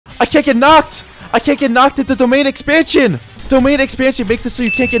I can't get knocked. I can't get knocked at the domain expansion. Domain expansion makes it so you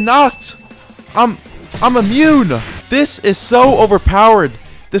can't get knocked. I'm immune. This is so overpowered.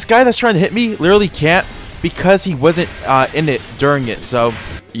 This guy that's trying to hit me literally can't because he wasn't in it during it. So,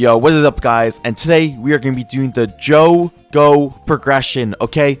 yo, what is up, guys? And today we are going to be doing the JOGO progression,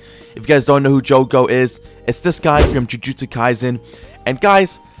 okay? If you guys don't know who JOGO is, it's this guy from Jujutsu Kaisen. And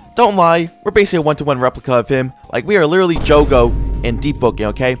guys, don't lie, we're basically a one-to-one replica of him. Like, we are literally JOGO in Deepwoken,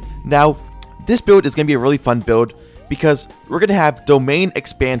 okay? Now, this build is going to be a really fun build because we're going to have domain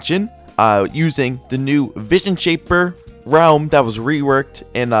expansion using the new Vision Shaper realm that was reworked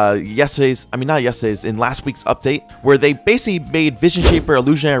in in last week's update, where they basically made Vision Shaper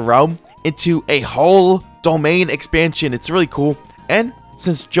Illusionary Realm into a whole domain expansion. It's really cool. And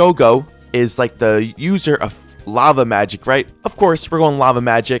since JOGO is like the user of lava magic, right? Of course, we're going lava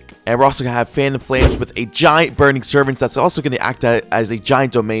magic, and we're also gonna have Fan and Flames with a giant burning servants that's also gonna act as a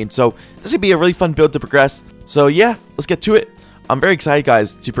giant domain. So this is gonna be a really fun build to progress. So yeah, let's get to it. I'm very excited,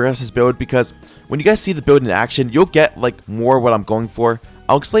 guys, to progress this build because when you guys see the build in action, you'll get like more what I'm going for.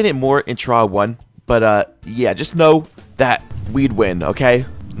 I'll explain it more in trial 1, but yeah, just know that we'd win, okay?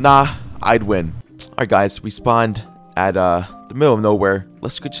 Nah, I'd win. Alright, guys, we spawned at the middle of nowhere.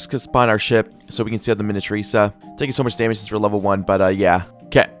 Let's just go spawn our ship so we can see how the Miniaturisa. Taking so much damage since we're level 1, but yeah.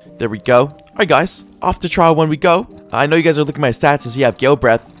 Okay, there we go. Alright, guys, off to trial 1 we go. I know you guys are looking at my stats to see I have Gale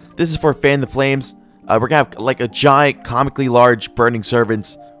Breath. This is for Fan the Flames. We're gonna have like a giant, comically large burning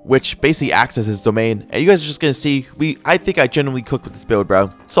servants, which basically acts as his domain. And you guys are just gonna see, I think I genuinely cooked with this build,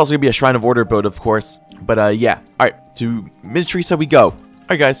 bro. It's also gonna be a Shrine of Order build, of course. But yeah. Alright, to Miniaturisa we go.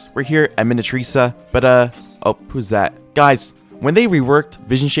 Alright, guys, we're here at Miniaturisa. But oh, who's that? Guys, when they reworked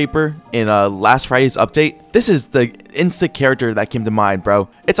Vision Shaper in last Friday's update, this is the instant character that came to mind, bro.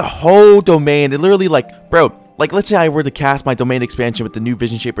 It's a whole domain. It literally, like, bro, like, let's say I were to cast my domain expansion with the new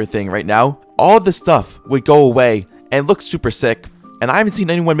Vision Shaper thing right now, all this stuff would go away and look super sick. And I haven't seen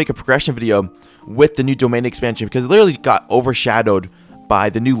anyone make a progression video with the new domain expansion because it literally got overshadowed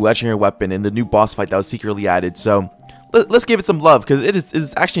by the new legendary weapon and the new boss fight that was secretly added. So let's give it some love because it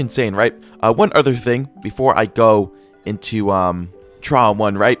is actually insane, right? One other thing before I go into trial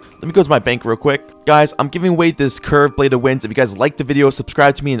 1, right? Let me go to my bank real quick. Guys, I'm giving away this curved blade of winds. If you guys like the video,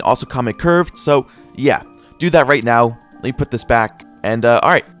 subscribe to me and also comment curved. So yeah, do that right now. Let me put this back. And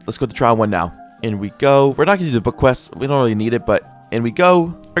alright, let's go to trial 1 now. In we go. We're not gonna do the book quest. We don't really need it, but in we go.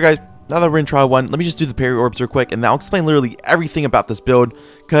 Alright, guys, now that we're in trial 1, let me just do the parry orbs real quick, and then I'll explain literally everything about this build.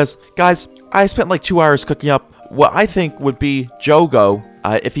 Because, guys, I spent like 2 hours cooking up what I think would be JOGO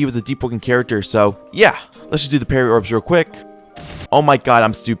if he was a Deepwoken character. So yeah, let's just do the parry orbs real quick. Oh my god,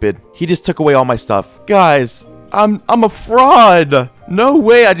 I'm stupid. He just took away all my stuff. Guys, I'm a fraud. No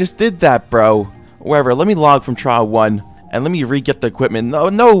way I just did that, bro. Whatever, let me log from trial 1 and let me re-get the equipment.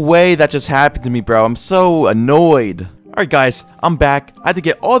 No way that just happened to me, bro. I'm so annoyed. Alright, guys, I'm back. I had to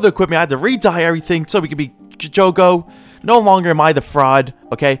get all the equipment. I had to re-dye everything so we could be JOGO. No longer am I the fraud,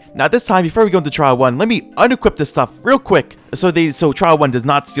 okay? Now this time, before we go into trial 1, let me unequip this stuff real quick so trial 1 does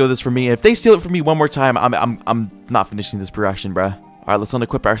not steal this from me. And if they steal it from me one more time, I'm not finishing this progression, bruh. Alright, let's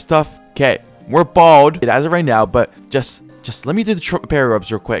unequip our stuff. Okay, we're bald as of right now, but just let me do the parry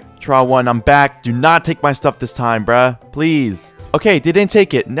orbs real quick. Trial 1, I'm back. Do not take my stuff this time, bruh. Please. Okay, they didn't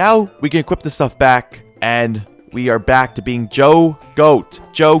take it. Now we can equip the stuff back, and we are back to being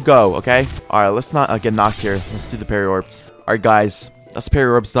JOGO, okay? Alright, let's not get knocked here. Let's do the parry orbs. Alright, guys. That's the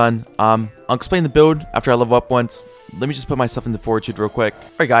parry orbs done. I'll explain the build after I level up once. Let me just put myself into fortitude real quick.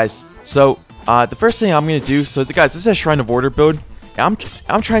 Alright, guys. So, the first thing I'm going to do... So, guys, this is a Shrine of Order build. I'm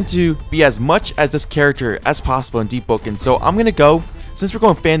trying to be as much as this character as possible in Deepwoken. So I'm going to go, since we're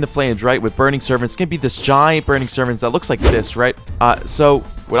going Fan the Flames, right, with Burning Servants, it's going to be this giant Burning Servants that looks like this, right? So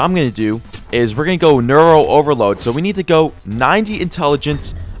what I'm going to do is we're going to go Neuro Overload. So we need to go 90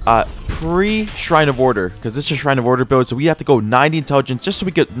 Intelligence pre-Shrine of Order, because this is a Shrine of Order build. So we have to go 90 Intelligence just so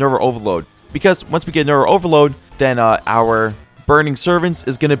we get Neuro Overload. Because once we get Neuro Overload, then our Burning Servants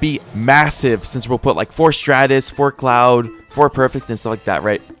is going to be massive, since we'll put like 4 Stratus, 4 Cloud, 4 Perfect, and stuff like that,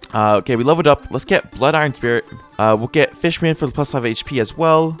 right? Okay, we leveled up. Let's get Blood Iron Spirit. We'll get Fishman for the plus 5 HP as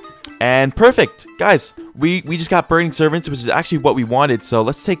well. And perfect. Guys, we just got Burning Servants, which is actually what we wanted. So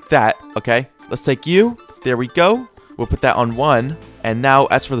let's take that, okay? Let's take you. There we go. We'll put that on 1. And now,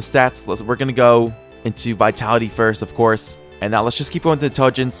 as for the stats, we're going to go into Vitality first, of course. And now let's just keep going to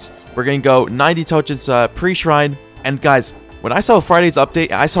Intelligence. We're going to go 90 Intelligence pre-Shrine. And guys, when I saw Friday's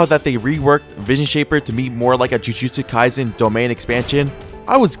update, I saw that they reworked Vision Shaper to be more like a Jujutsu Kaisen domain expansion.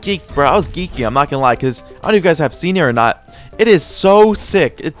 I was geeked, bro. I was geeky. I'm not gonna lie, because I don't know if you guys have seen it or not. It is so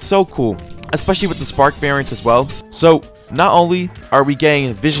sick. It's so cool, especially with the Spark variants as well. So not only are we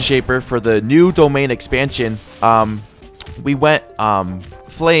getting Vision Shaper for the new domain expansion, we went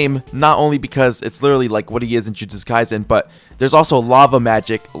Flame, not only because it's literally like what he is in Jujutsu Kaisen, but there's also Lava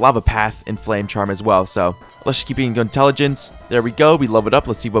Magic, Lava Path in Flame Charm as well. So let's just keep being Intelligence. There we go. We level it up.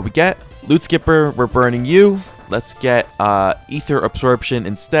 Let's see what we get. Loot Skipper, we're burning you. Let's get Ether Absorption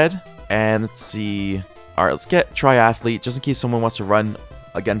instead. And let's see. All right, let's get Triathlete just in case someone wants to run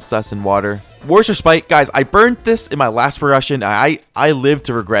against us in water. Warrior Spite, guys, I burned this in my last progression. I live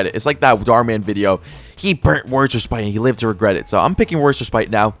to regret it. It's like that Darman video. He burnt Warrior Spite and he lived to regret it. So I'm picking Warrior Spite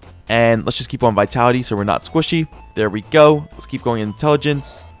now. And let's just keep on Vitality so we're not squishy. There we go. Let's keep going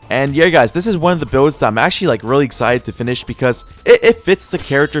Intelligence. And yeah, guys, this is one of the builds that I'm actually like really excited to finish because it fits the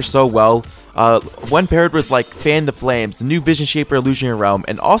character so well. When paired with like Fan the Flames, the new Vision Shaper Illusionary Realm,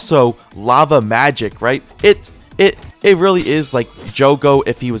 and also Lava Magic, right? It really is like JOGO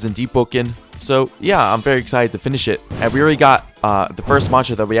if he was in Deepwoken. So yeah, I'm very excited to finish it. And we already got the first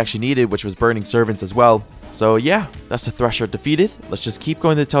mantra that we actually needed, which was Burning Servants as well. So yeah, that's the Thresher defeated. Let's just keep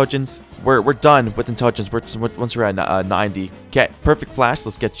going to Intelligence. We're done with Intelligence once we're at 90. Okay, Perfect Flash.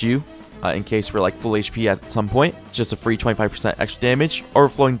 Let's get you. In case we're like full HP at some point. It's just a free 25% extra damage.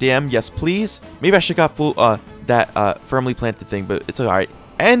 Overflowing Dam, yes please. Maybe I should have got full that firmly planted thing, but it's alright.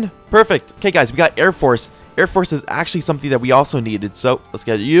 And perfect. Okay guys, we got Air Force. Air Force is actually something that we also needed. So let's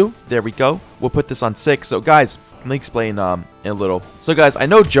get you. There we go. We'll put this on 6. So guys, let me explain in a little. So guys, I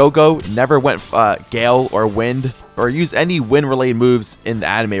know JOGO never went Gale or Wind or use any wind related moves in the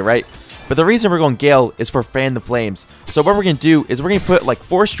anime, right? But the reason we're going Gale is for Fan the Flames. So what we're going to do is we're going to put like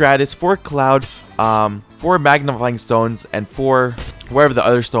 4 Stratus, 4 Cloud, 4 Magnifying Stones, and 4 wherever the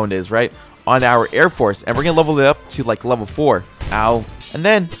other stone is, right? On our Air Force. And we're going to level it up to like level 4. Ow. And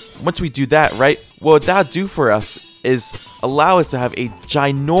then once we do that, right? What that'll do for us is allow us to have a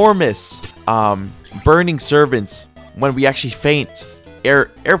ginormous Burning Servants when we actually faint Air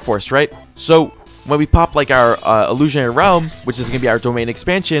Force, right? So when we pop like our Illusionary Realm, which is going to be our domain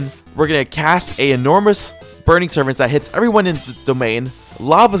expansion, we're going to cast a enormous Burning Servants that hits everyone in the domain.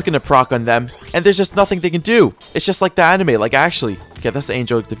 Lava's going to proc on them, and there's just nothing they can do. It's just like the anime, like actually. Okay, that's the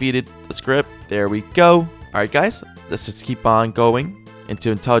Angel defeated. The script. There we go. Alright guys, let's just keep on going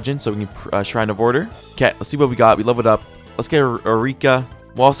into Intelligence so we can Shrine of Order. Okay, let's see what we got. We leveled up. Let's get Eureka.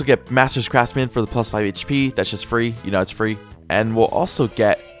 We'll also get Master's Craftsman for the plus 5 HP. That's just free. You know, it's free. And we'll also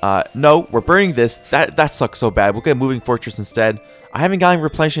get, no, we're burning this. That sucks so bad. We'll get Moving Fortress instead. I haven't gotten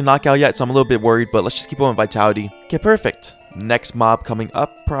Replenishing Knockout yet, so I'm a little bit worried, but let's just keep on Vitality. Okay, perfect. Next mob coming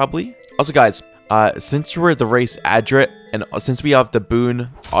up, probably. Also, guys, since we're the race Adrit, and since we have the boon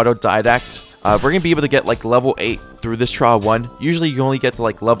Autodidact, we're going to be able to get like level 8 through this trial 1. Usually you only get to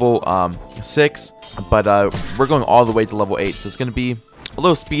like level 6, but we're going all the way to level 8, so it's going to be a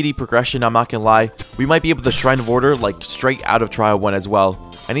little speedy progression, I'm not gonna lie. We might be able to Shrine of Order like straight out of Trial 1 as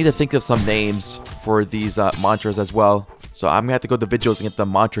well. I need to think of some names for these mantras as well. So I'm gonna have to go to Vigils and get the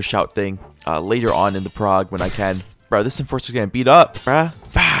mantra shout thing later on in the prog when I can. Bro, this Enforcer's getting beat up, bruh.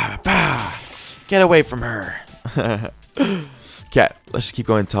 Bah, bah. Get away from her. Okay, let's just keep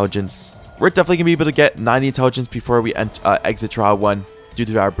going Intelligence. We're definitely gonna be able to get 90 Intelligence before we exit Trial 1 due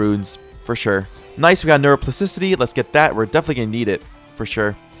to our boons, for sure. Nice, we got Neuroplasticity. Let's get that. We're definitely gonna need it. For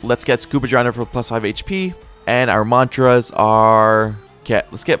sure. Let's get Scuba Drowner for plus 5 HP. And our mantras are... Okay,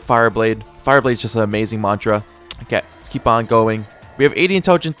 let's get Fireblade. Fireblade's just an amazing mantra. Okay, let's keep on going. We have 80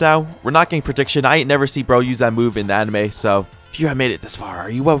 Intelligence now. We're not getting Prediction. I ain't never see bro use that move in the anime. So, if you have made it this far, are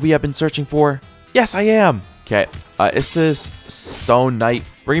you what we have been searching for? Yes, I am. Okay, it's this Stone Knight.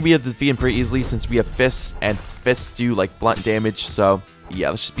 We're going to be able to defeat him pretty easily since we have Fists. And Fists do, like, blunt damage. So, yeah,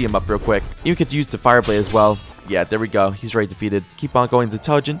 let's just beat him up real quick. You could use the Fireblade as well. Yeah, there we go. He's already defeated. Keep on going to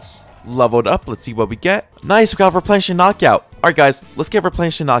Intelligence. Leveled up. Let's see what we get. Nice. We got Replenishing Knockout. Alright, guys. Let's get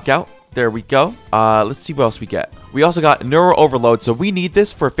Replenishing Knockout. There we go. Let's see what else we get. We also got Neural Overload. So we need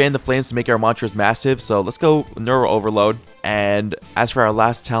this for Fan the Flames to make our mantras massive. So let's go Neural Overload. And as for our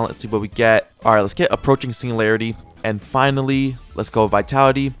last talent, let's see what we get. Alright, let's get Approaching Singularity. And finally, let's go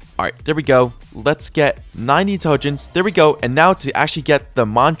Vitality. Alright, there we go. Let's get 90 Intelligence. There we go. And now to actually get the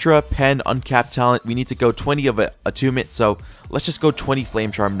Mantra Pen Uncapped talent, we need to go 20 of Attunement. So let's just go 20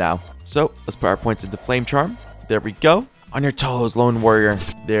 Flame Charm now. So let's put our points into Flame Charm. There we go. On your toes, Lone Warrior.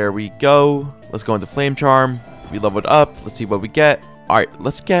 There we go. Let's go into Flame Charm. We leveled up. Let's see what we get. Alright,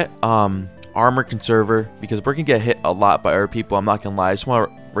 let's get Armor Conserver, because we're gonna get hit a lot by other people. I'm not gonna lie. I just want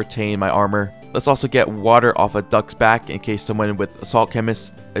to retain my armor. Let's also get water off a duck's back in case someone with Assault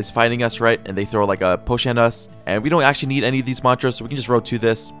Chemist is fighting us, right? And they throw like a potion at us. And we don't actually need any of these mantras, so we can just roll to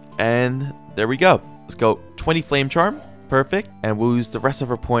this. And there we go. Let's go 20 Flame Charm. Perfect. And we'll use the rest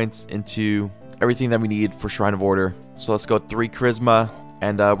of our points into everything that we need for Shrine of Order. So let's go 3 charisma,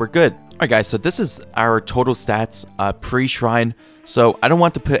 and we're good. Alright guys, so this is our total stats pre-shrine. So I don't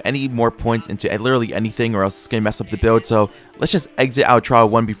want to put any more points into literally anything, or else it's going to mess up the build. So let's just exit out trial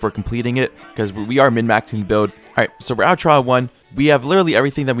 1 before completing it, because we are min-maxing the build. Alright, so we're out trial 1. We have literally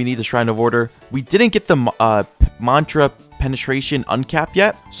everything that we need to Shrine of Order. We didn't get the mantra penetration uncap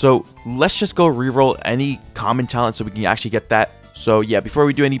yet, so let's just go reroll any common talent so we can actually get that. So yeah, before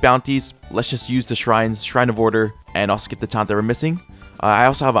we do any bounties, let's just use the Shrine of Order, and also get the talent that we're missing. I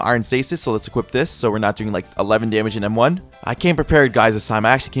also have an Iron Stasis, so let's equip this so we're not doing like 11 damage in M1. I came prepared, guys, this time.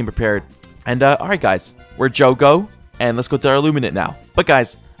 I actually came prepared. And alright guys, we're JOGO, and let's go to our Illuminate now. But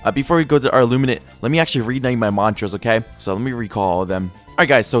guys, before we go to our Illuminate, let me actually rename my mantras, okay? So let me recall all of them. Alright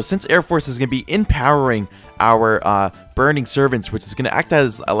guys, so since Air Force is going to be empowering our Burning Servants, which is going to act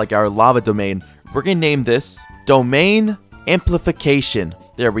as like our lava domain, we're going to name this Domain Amplification.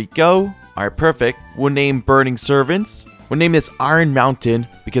 There we go. Alright, perfect. We'll name Burning Servants. We'll name this Iron Mountain,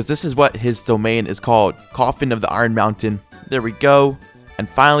 because this is what his domain is called. Coffin of the Iron Mountain. There we go. And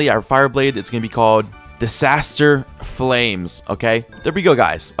finally, our Fireblade is going to be called Disaster Flames, okay? There we go,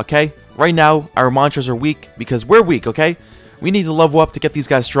 guys, okay? Right now, our mantras are weak because we're weak, okay? We need to level up to get these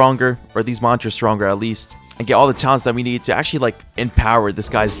guys stronger, or these mantras stronger at least, and get all the talents that we need to actually, like, empower this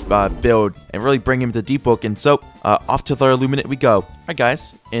guy's build and really bring him to Deepwoken. So, off to the Illuminate we go. Alright,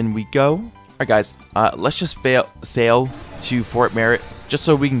 guys, in we go. Alright guys, let's just sail to Fort Merit just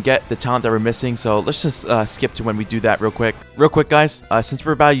so we can get the talent that we're missing. So let's just skip to when we do that real quick. Real quick guys, since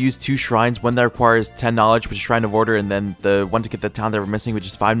we're about to use 2 shrines, one that requires 10 knowledge, which is Shrine of Order, and then the one to get the talent that we're missing, which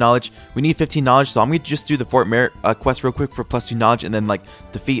is 5 knowledge. We need 15 knowledge, so I'm going to just do the Fort Merit quest real quick for +2 knowledge, and then like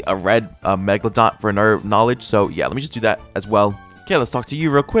defeat a red Megalodon for another knowledge. So yeah, let me just do that as well. Okay, let's talk to you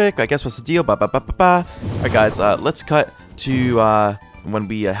real quick. I guess what's the deal? Alright guys, let's cut to when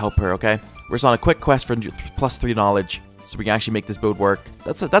we help her, okay? We're just on a quick quest for +3 knowledge, so we can actually make this build work.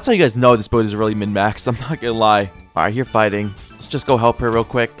 That's how you guys know this build is really min-maxed. I'm not gonna lie. Alright, here fighting. Let's just go help her real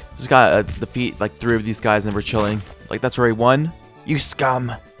quick. Just gotta defeat like 3 of these guys, and then we're chilling. Like, that's already 1. You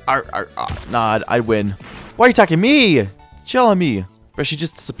scum. Nah, I'd win. Why are you attacking me? Chill on me. Bro, she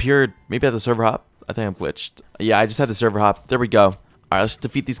just disappeared. Maybe at the server hop. I think I'm glitched. Yeah, I just had the server hop. There we go. Alright, let's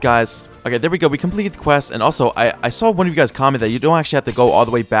defeat these guys. Okay, there we go. We completed the quest. And also, I saw one of you guys comment that you don't actually have to go all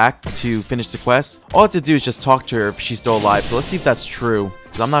the way back to finish the quest. All I have to do is just talk to her if she's still alive. So let's see if that's true,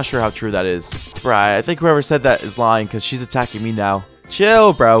 because I'm not sure how true that is. Right, I think whoever said that is lying, because she's attacking me now.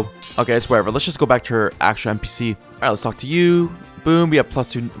 Chill, bro. Okay, it's whatever. Let's just go back to her actual NPC. Alright, let's talk to you. Boom, we have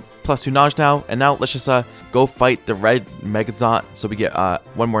 +2 knowledge now. And now let's just go fight the red Megalodon so we get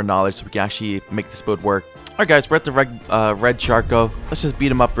 1 more knowledge, so we can actually make this build work. Alright guys, we're at the red Sharko. Let's just beat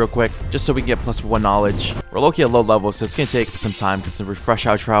him up real quick, just so we can get +1 knowledge. We're low-key at low level, so it's gonna take some time because to refresh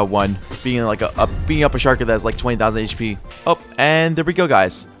out trial 1, being like beating up a Sharko that has like 20,000 HP. Oh, and there we go,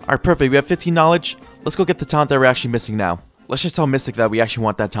 guys. Alright, perfect. We have 15 knowledge. Let's go get the talent that we're actually missing now. Let's just tell Mystic that we actually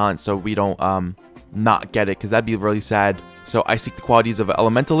want that talent, so we don't not get it, because that'd be really sad. So I seek the qualities of an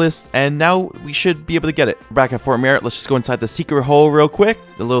Elementalist, and now we should be able to get it. We're back at Fort Merit. Let's just go inside the secret hole real quick,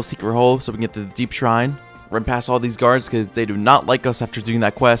 the little secret hole, so we can get to the deep shrine. Run past all these guards because they do not like us after doing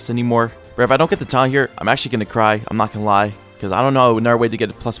that quest anymore. But if I don't get the talent here, I'm actually going to cry. I'm not going to lie, because I don't know another way to get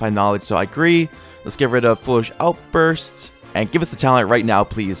 +5 knowledge, so I agree. Let's get rid of Foolish Outburst and give us the talent right now,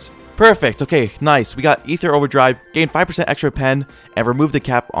 please. Perfect. Okay, nice. We got Ether Overdrive, gain 5% extra pen, and remove the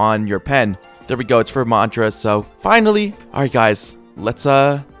cap on your pen. There we go. It's for mantras, so finally. Alright, guys. Let's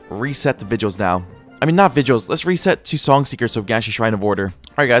reset the vigils now. I mean, not vigils. Let's reset to Song Seeker so we can actually Shrine of Order.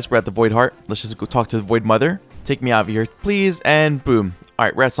 Alright, guys. We're at the Void Heart. Let's just go talk to the Void Mother. Take me out of here, please, and boom.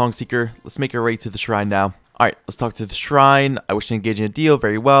 Alright, we're at Song Seeker. Let's make our way to the shrine now. Alright, let's talk to the shrine. I wish to engage in a deal.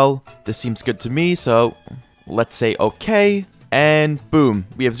 Very well. This seems good to me, so let's say okay. And boom.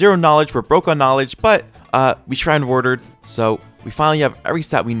 We have 0 knowledge. We're broke on knowledge, but we Shrine of Ordered, so we finally have every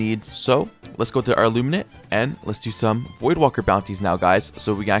stat we need. So let's go to our Illuminate, and let's do some Voidwalker bounties now, guys,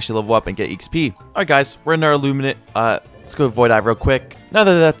 so we can actually level up and get XP. Alright, guys, we're in our Illuminate. Let's go to Void Eye real quick. Now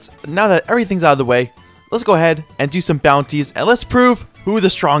that everything's out of the way, let's go ahead and do some bounties, and let's prove who the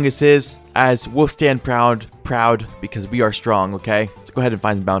strongest is, as we'll stand proud because we are strong, okay? So go ahead and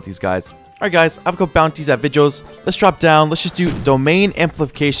find some bounties, guys. Alright, guys, I've got bounties at Vigils. Let's drop down. Let's just do Domain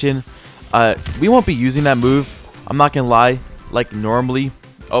Amplification. We won't be using that move, I'm not gonna lie, like normally.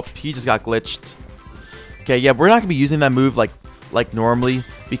 Oh, he just got glitched. Okay, yeah, we're not gonna be using that move like normally,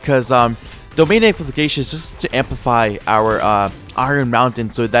 because Domain Amplification is just to amplify our Iron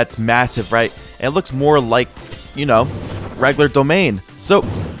Mountain, so that's massive, right? And it looks more like, you know, regular Domain. So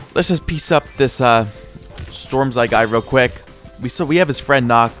let's just piece up this Storm's Eye guy real quick. We have his friend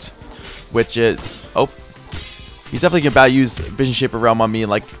knocked, which is, oh, He's definitely about to use Vision Shaper Realm on me in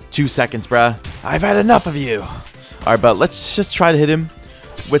like 2 seconds, bruh. I've had enough of you. Alright, but let's just try to hit him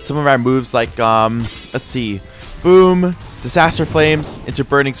with some of our moves like, let's see. Boom, Disaster Flames into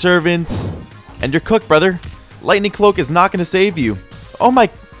Burning Servants. And you're cooked, brother. Lightning Cloak is not going to save you. Oh my...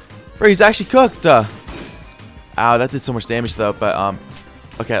 Bro, he's actually cooked. Ow, that did so much damage though, but,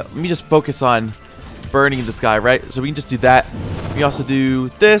 okay, let me just focus on burning this guy, right? So we can just do that. We can also do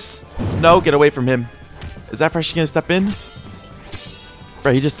this. No, get away from him. Is that Freshie gonna step in?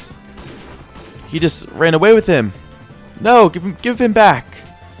 Bro, he just ran away with him. No, give him back.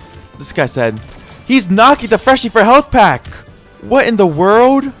 This guy said he's knocking the Freshie for health pack. What in the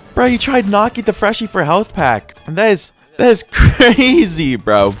world? Bro, he tried knocking the Freshie for health pack. And that is crazy,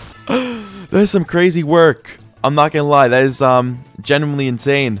 bro. That is some crazy work. I'm not gonna lie, that is genuinely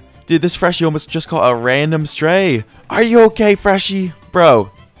insane. Dude, this Freshie almost just caught a random stray. Are you okay, Freshie?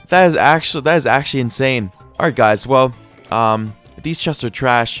 Bro, that is actually insane. Alright guys, well, these chests are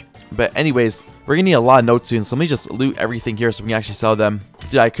trash. But anyways, we're gonna need a lot of notes soon, so let me just loot everything here so we can actually sell them.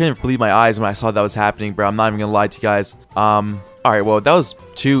 Dude, I couldn't believe my eyes when I saw that was happening, bro. I'm not even gonna lie to you guys. Alright, well, that was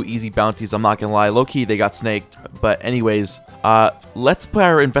 2 easy bounties, I'm not gonna lie. Low-key, they got snaked. But anyways, let's put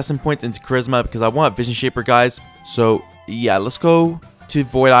our investment points into Charisma because I want Vision Shaper, guys. So, yeah, let's go to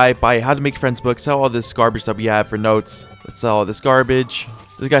Void Eye, buy How to Make Friends book, sell all this garbage that we have for notes. Let's sell all this garbage.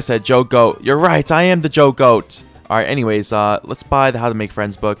 This guy said Joe Goat. You're right, I am the Joe Goat. Alright, anyways, let's buy the How to Make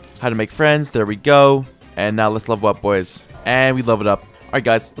Friends book. How to Make Friends, there we go. And now let's level up, boys. And we leveled up. Alright,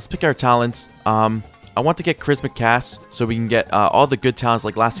 guys, let's pick our talents. I want to get Charisma Cast so we can get all the good talents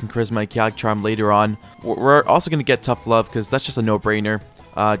like Lasting Charisma and Chaotic Charm later on. We're also going to get Tough Love because that's just a no-brainer.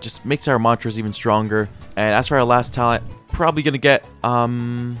 Just makes our mantras even stronger. And as for our last talent, probably going to get,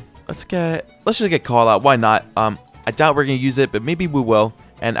 let's just get Call Out. Why not? I doubt we're going to use it, but maybe we will.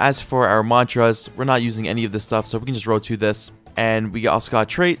 And as for our mantras, we're not using any of this stuff, so we can just roll to this. And we also got a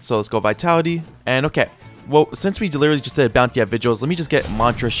trait, so let's go Vitality. And okay, well, since we literally just did a bounty at Vigils, let me just get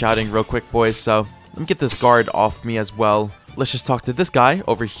mantra shouting real quick, boys. So let me get this guard off me as well. Let's just talk to this guy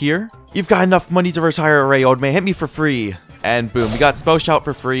over here. You've got enough money to retire Array, old man. Hit me for free. And boom, we got Spell Shout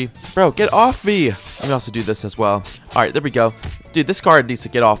for free. Bro, get off me. Let me also do this as well. All right, there we go. Dude, this guard needs to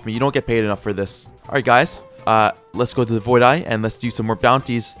get off me. You don't get paid enough for this. All right, guys. Let's go to the Void Eye and let's do some more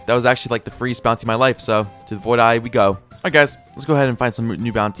bounties. That was actually like the freest bounty of my life. So to the Void Eye we go. Alright guys, let's go ahead and find some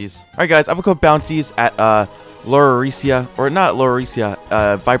new bounties. Alright guys, I've got bounties at Loraricia, or not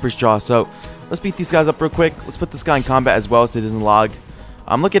Loraricia, Viper's Jaw. So let's beat these guys up real quick. Let's put this guy in combat as well so it doesn't log.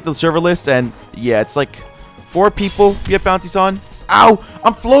 I'm looking at the server list and yeah, it's like 4 people we have bounties on. Ow!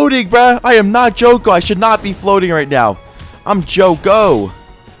 I'm floating, bruh! I am not JOGO. I should not be floating right now. I'm JOGO.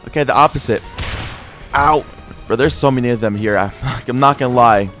 Okay, the opposite. Ow! Bro, there's so many of them here. I'm not gonna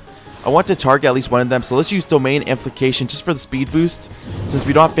lie. I want to target at least one of them, so let's use Domain Amplification just for the speed boost. Since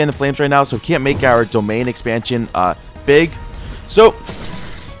we don't have Fan the Flames right now, so we can't make our Domain expansion big. So,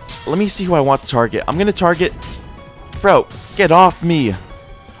 let me see who I want to target. I'm gonna target... Bro, get off me.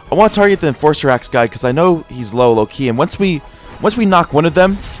 I want to target the Enforcer Axe guy, because I know he's low-key, and once we knock one of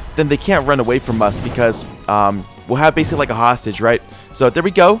them, then they can't run away from us, because we'll have basically like a hostage, right? So, there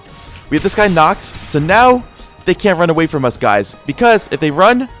we go. We have this guy knocked, so now they can't run away from us, guys. Because if they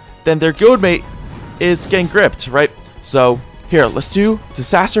run, then their guildmate is getting gripped, right? So, here, let's do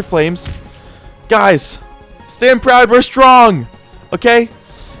Disaster Flames. Guys, stand proud, we're strong! Okay?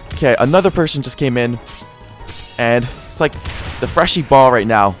 Okay, another person just came in. And it's like the Freshie ball right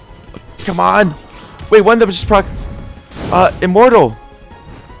now. Come on! Wait, one of them just procced Immortal.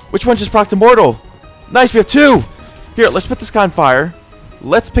 Which one just procced Immortal? Nice, we have 2! Here, let's put this guy on fire.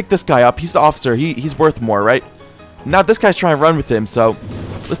 Let's pick this guy up. He's the officer. He's worth more, right? Now this guy's trying to run with him, so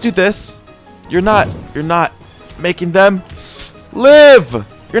let's do this. You're not making them live.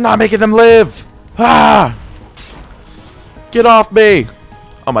 You're not making them live. Ah! Get off me.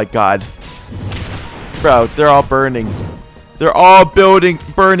 Oh my god. Bro, they're all burning. They're all burning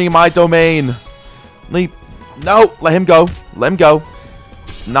my domain. No, let him go. Let him go.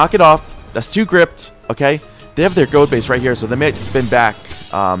 Knock it off. That's 2 gripped, okay? They have their gold base right here, so they might spin back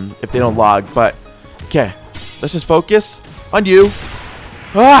if they don't log. But, okay. Let's just focus on you.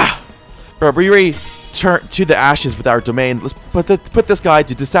 Ah! Bro, we already turned to the ashes with our domain. Let's put this guy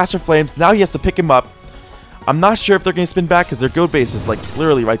to Disaster Flames. Now he has to pick him up. I'm not sure if they're going to spin back because their gold base is like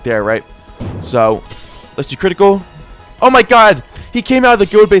literally right there, right? So, let's do critical. Oh my god! He came out of the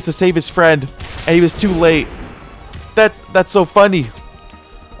guild base to save his friend, and he was too late. That's so funny.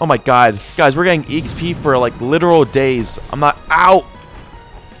 Oh my god. Guys, we're getting XP for like literal days. I'm not out.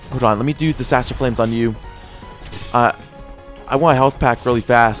 Hold on, let me do Disaster Flames on you. I want a health pack really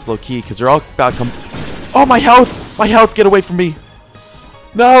fast, low key, because they're all about to come. Oh, my health! My health, get away from me.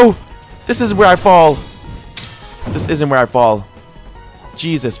 No. This isn't where I fall. This isn't where I fall.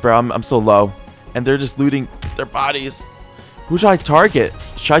 Jesus, bro. I'm so low. And they're just looting their bodies. Who should I target?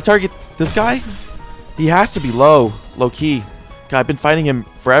 Should I target this guy? He has to be low. Low key. God, I've been fighting him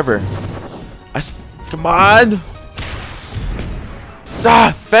forever. Come on.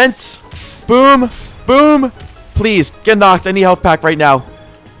 Ah, vent. Boom. Boom. Please, get knocked. I need health pack right now.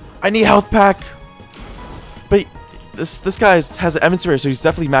 I need health pack. But this guy has an inventory, so he's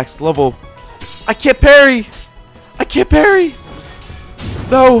definitely max level. I can't parry. I can't parry.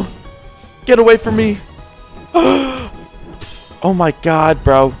 No. Get away from me. Oh my god,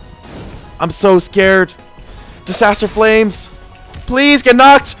 bro. I'm so scared. Disaster flames. Please get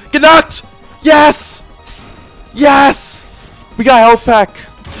knocked. Get knocked. Yes. Yes. We got a health pack.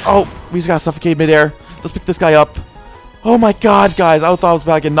 Oh, we just got suffocated midair. Let's pick this guy up. Oh my god, guys. I thought I was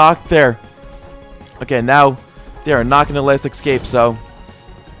about to get knocked there. Okay, now they are not going to let us escape, so.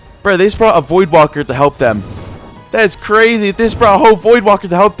 Bro, they just brought a Void Walker to help them. That is crazy. They just brought a whole Void Walker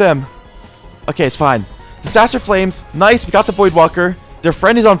to help them. Okay, it's fine. Disaster flames. Nice. We got the Void Walker. Their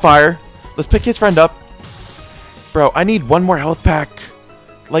friend is on fire. Let's pick his friend up. Bro, I need one more health pack.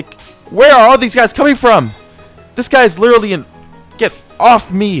 Like, where are all these guys coming from? This guy's literally in... Get off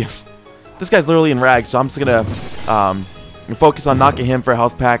me. This guy's literally in rags, so I'm just gonna focus on knocking him for a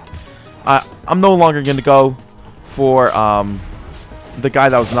health pack. I'm no longer gonna go for the guy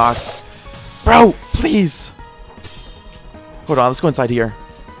that was knocked. Bro, please. Hold on, let's go inside here.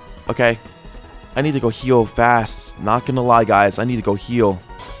 Okay. I need to go heal fast. Not gonna lie, guys. I need to go heal.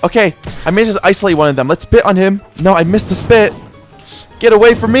 Okay, I managed to isolate one of them. Let's spit on him. No, I missed the spit. Get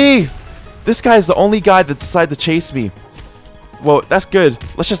away from me. This guy is the only guy that decided to chase me. Well, that's good.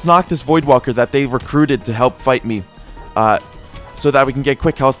 Let's just knock this Void Walker that they recruited to help fight me. So that we can get a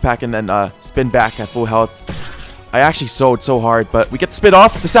quick health pack and then spin back at full health. I actually sewed so hard, but we get the spit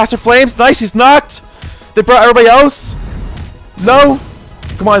off. Disaster flames. Nice, he's knocked. They brought everybody else. No.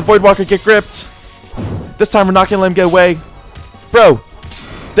 Come on, Void Walker, get gripped. This time we're not gonna let him get away. Bro,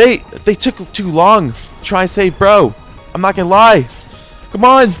 they took too long to try and save bro. I'm not gonna lie. Come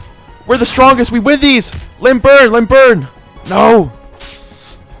on. We're the strongest. We win these. Let him burn. Let him burn. No.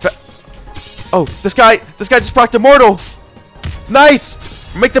 Oh, this guy just procced immortal.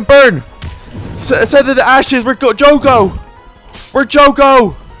 Nice. Make them burn. Send to the ashes. We're JOGO. We're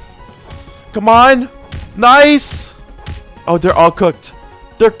JOGO. Come on. Nice. Oh, they're all cooked.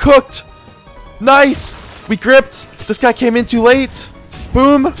 They're cooked. Nice. We gripped. This guy came in too late.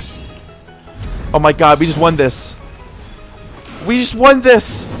 Boom. Oh my god, we just won this. We just won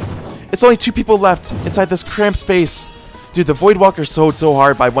this. It's only 2 people left inside this cramped space. Dude, the Void Walker sewed so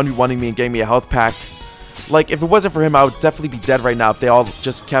hard by 1v1ing me and getting me a health pack. Like, if it wasn't for him, I would definitely be dead right now if they all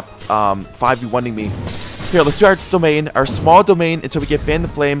just kept 5v1ing me. Here, let's do our domain, our small domain, until we get Fan the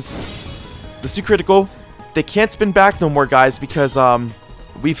Flames. Let's do critical. They can't spin back no more, guys, because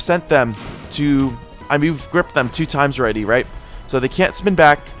we've sent them to... I mean, we've gripped them 2 times already, right? So they can't spin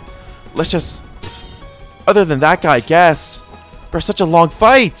back. Let's just... Other than that guy, I guess. For such a long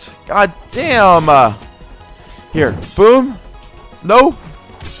fight. God damn. Here. Boom. No.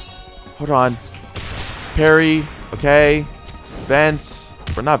 Hold on. Parry. Okay. Vent.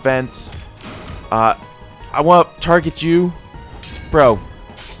 Or not vent. I want to target you. Bro.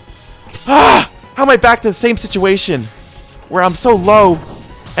 Ah! How am I back to the same situation? Where I'm so low.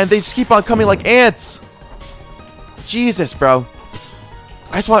 And they just keep on coming like ants. Jesus, bro.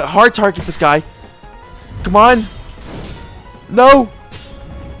 I just want to hard target this guy. Come on. No.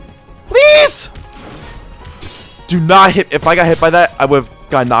 Please. Do not hit. If I got hit by that, I would have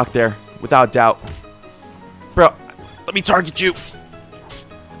got knocked there. Without doubt. Bro, let me target you.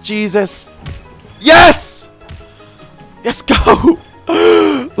 Jesus. Yes. Let's go.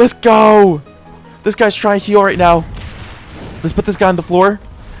 Let's go. This guy's trying to heal right now. Let's put this guy on the floor.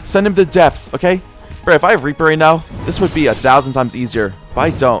 Send him to the depths, okay? Bro, if I have Reaper right now, this would be 1,000 times easier. But I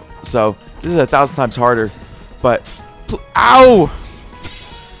don't. So, this is 1,000 times harder. But, ow!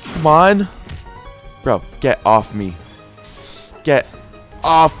 Come on. Bro, get off me. Get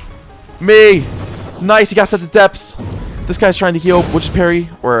off me. Nice, he got set to depths. This guy's trying to heal. We'll just parry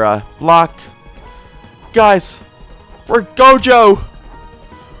or block. Guys, we're Gojo.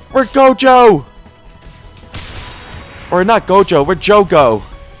 We're Gojo. Or not Gojo, we're JOGO.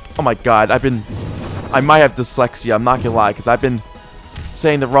 Oh my god, I might have dyslexia, I'm not gonna lie, because I've been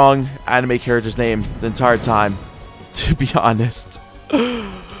saying the wrong anime character's name the entire time, to be honest.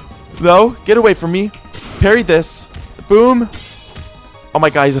 No, get away from me. Parry this. Boom. Oh my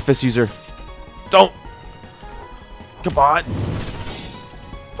god, he's a fist user. Don't. Come on.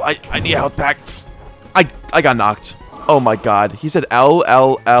 I need a health pack. I got knocked. Oh my god. He said L,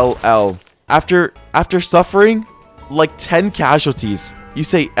 L, L, L. After suffering like 10 casualties, you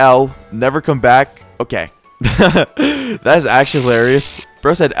say L, never come back. Okay. That is actually hilarious.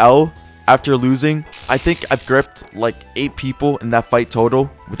 Bro said L after losing. I think I've gripped like 8 people in that fight total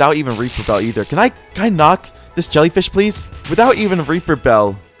without even Reaper Bell either. Can I knock this jellyfish, please? Without even Reaper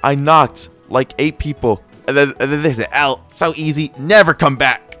Bell, I knocked like 8 people. And then they said L, so easy, never come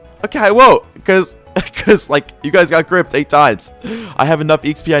back. Okay, I won't, because like you guys got gripped 8 times. I have enough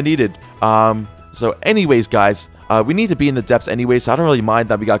XP I needed. So anyways, guys, we need to be in the depths anyway, so I don't really mind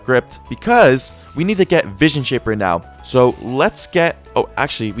that we got gripped because we need to get Vision Shaper now. So let's get, oh,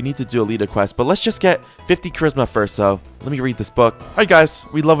 actually, we need to do a leader quest, but let's just get 50 charisma first. So let me read this book. All right, guys,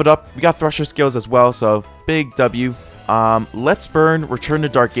 we leveled up. We got Thresher skills as well, so big W. Let's burn Return to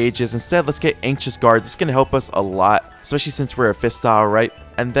Dark Ages. Instead, let's get Anxious Guard. This is going to help us a lot, especially since we're a fist style, right?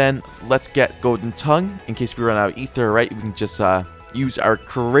 And then let's get Golden Tongue in case we run out of ether, right? We can just use our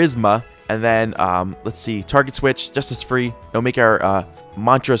charisma. And then let's see, target switch, justice free. It'll make our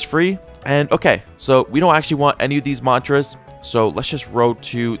mantras free. And okay, so we don't actually want any of these mantras. So let's just row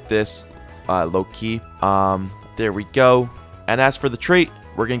to this low key. There we go. And as for the trait,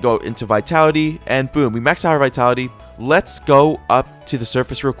 we're gonna go into vitality, and boom, we maxed out our vitality. Let's go up to the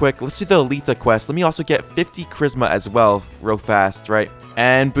surface real quick. Let's do the Alita quest. Let me also get 50 charisma as well real fast, right?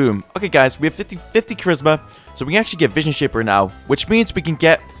 And boom. Okay, guys, we have 50 charisma, so we can actually get Vision Shaper now, which means we can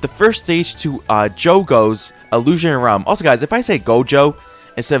get the first stage to JOGO's Illusion Realm. Also, guys, if I say Gojo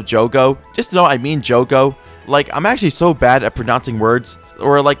instead of JOGO, just know I mean JOGO. Like, I'm actually so bad at pronouncing words,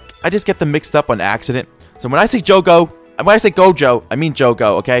 or like I just get them mixed up on accident. So when I say JOGO, when I say Gojo, I mean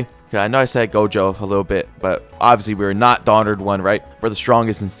JOGO, okay? I know I said Gojo a little bit, but obviously we're not the honored one, right? We're the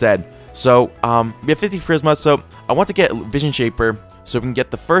strongest instead. So we have 50 charisma, so I want to get Vision Shaper so we can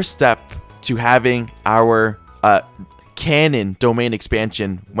get the first step to having our canon domain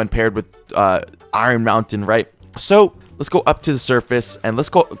expansion when paired with Iron Mountain, right? So let's go up to the surface and let's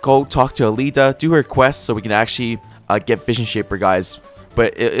go talk to Alita, do her quest so we can actually get Vision Shaper, guys.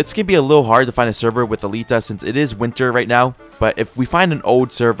 But it's going to be a little hard to find a server with Alita since it is winter right now. But if we find an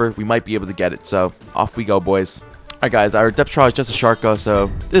old server, we might be able to get it. So off we go, boys. Alright, guys, our depth trial is just a Sharko, so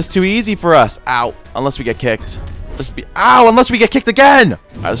this is too easy for us. Ow. Unless we get kicked. Ow, unless we get kicked again!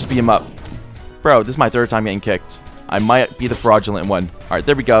 Alright, let's just beat him up. Bro, this is my 3rd time getting kicked. I might be the fraudulent one. Alright,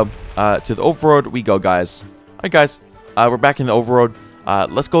 there we go. To the overworld we go, guys. Alright, guys. We're back in the overworld.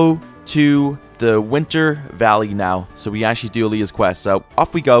 Let's go to the Winter Valley now, so we actually do Alita's quest. So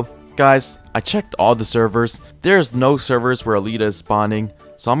off we go, guys. I checked all the servers. There's no servers where Alita is spawning,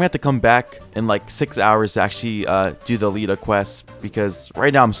 so I'm gonna have to come back in like 6 hours to actually do the Alita quest because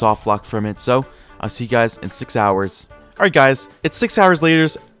right now I'm soft locked from it. So I'll see you guys in 6 hours. All right, guys, it's 6 hours later.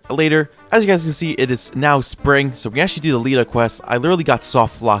 As you guys can see, it is now spring, so we can actually do the Alita quest. I literally got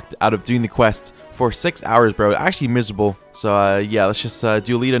soft locked out of doing the quest for 6 hours, bro. Actually miserable. So yeah, let's just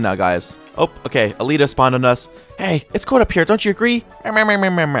do Alita now, guys. Oh, okay, Alita spawned on us. Hey, it's cold up here, don't you agree?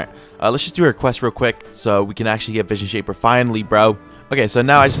 Let's just do her quest real quick so we can actually get Vision Shaper finally, bro. Okay, so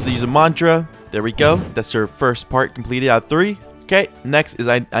now I just have to use a mantra. There we go. That's her first part completed out of 3. Okay, next is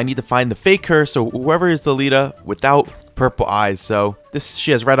I need to find the fake her. So whoever is the Alita without purple eyes. So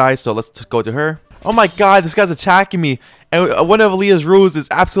she has red eyes, so let's go to her. Oh my god, this guy's attacking me. And one of Alita's rules is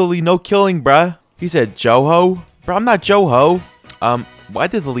absolutely no killing, bruh. He said Joho. Bro, I'm not Joho. Why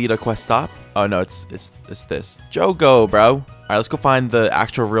did the Alita quest stop? Oh no, it's this. JOGO, bro. Alright, let's go find the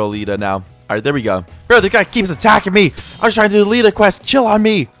actual real Alita now. Alright, there we go. Bro, the guy keeps attacking me. I was trying to do the Alita quest. Chill on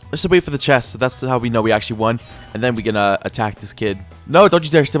me. Let's just wait for the chest. So that's how we know we actually won. And then we can attack this kid. No, don't you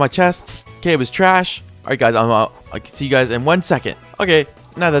dare steal my chest. Okay, it was trash. Alright, guys, I can see you guys in 1 second. Okay,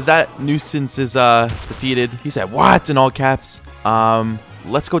 now that nuisance is defeated. He said, what? In all caps.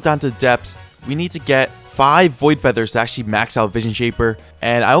 Let's go down to the depths. We need to get 5 Void Feathers to actually max out Vision Shaper.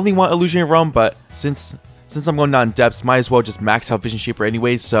 And I only want Illusion Realm, but since I'm going down depths, might as well just max out Vision Shaper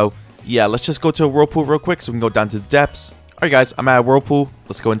anyways. So yeah, let's just go to a whirlpool real quick so we can go down to the depths. Alright guys, I'm at a whirlpool.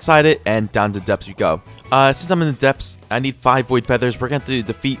 Let's go inside it and down to the depths we go. Since I'm in the depths, I need 5 Void Feathers. We're going to have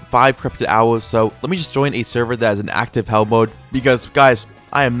to defeat 5 Corrupted Owls. So let me just join a server that has an active hell mode. Because guys,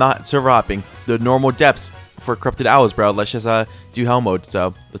 I am not server hopping the normal depths for Corrupted Owls, bro. Let's just do hell mode.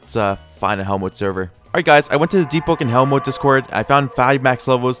 So let's find a hell mode server. Alright guys, I went to the Deepwoken hell mode Discord. I found 5 max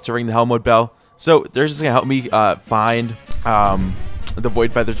levels to ring the hell mode bell. So they're just gonna help me find the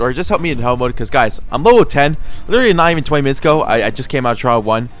Void Feathers, or just help me in hell mode, because guys, I'm level 10. Literally not even 20 minutes ago, I just came out of trial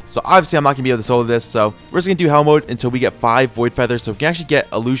 1. So obviously I'm not gonna be able to solo this. So we're just gonna do hell mode until we get 5 Void Feathers, so we can actually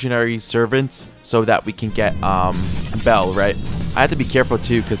get illusionary servants so that we can get Bell, right? I have to be careful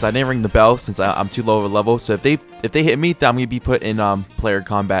too, because I didn't ring the bell since I'm too low of a level. So if they hit me, then I'm gonna be put in player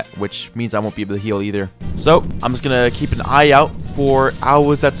combat, which means I won't be able to heal either. So I'm just gonna keep an eye out for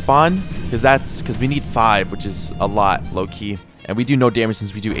owls that spawn, because we need 5, which is a lot low key, and we do no damage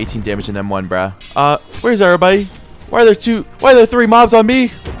since we do 18 damage in M1, bruh. Where's everybody? Why are there 3 mobs on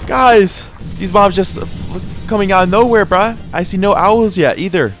me? Guys, these mobs just coming out of nowhere, bruh. I see no owls yet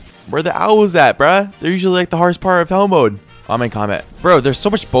either. Where the owls at, bruh? They're usually like the hardest part of hell mode. I'm in combat. Bro, there's so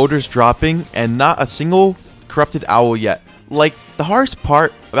much boulders dropping and not a single corrupted owl yet. Like, the hardest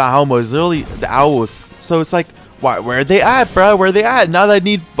part about hell mode is literally the owls. So it's like, where are they at, bruh? Where are they at? Now that I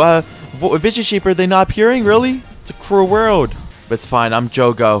need Vision Shaper, they not appearing? Really? It's a cruel world. But it's fine. I'm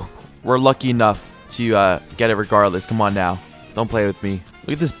JOGO. We're lucky enough to get it regardless. Come on now. Don't play with me.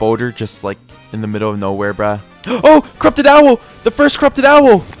 Look at this boulder just like in the middle of nowhere, bruh. Oh, corrupted owl! The first corrupted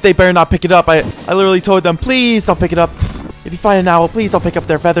owl! They better not pick it up. I literally told them, please don't pick it up. If you find an owl, please don't pick up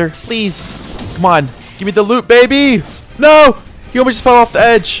their feather. Please. Come on. Give me the loot, baby! No! He almost just fell off the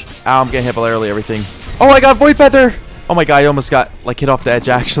edge. Ow, I'm getting hit by literally everything. Oh, I got void feather! Oh my god, I almost got like hit off the edge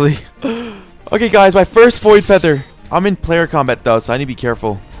actually. Okay guys, my first void feather. I'm in player combat though, so I need to be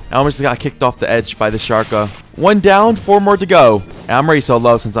careful. I almost got kicked off the edge by the Sharka. 1 down, 4 more to go. And I'm already so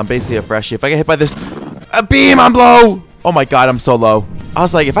low since I'm basically a freshie. If I get hit by this beam, I'm low. Oh my god, I'm so low. I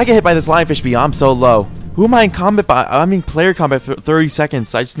was like, if I get hit by this lionfish beam, I'm so low. Who am I in combat by? I'm in player combat for 30 seconds.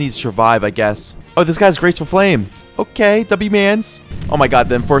 So I just need to survive, I guess. Oh, this guy's Graceful Flame. Okay, W-mans. Oh my god,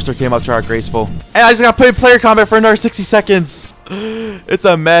 the Enforcer came up to our Graceful. And I just got put in player combat for another 60 seconds. It's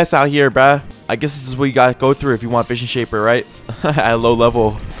a mess out here, bruh. I guess this is what you gotta go through if you want Vision Shaper, right? At a low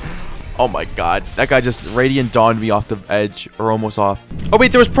level. Oh my god, that guy just Radiant Dawned me off the edge, or almost off. Oh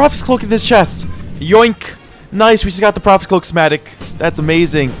wait, there was Prophet's Cloak in this chest. Yoink. Nice, we just got the Prophet's Cloak schematic. That's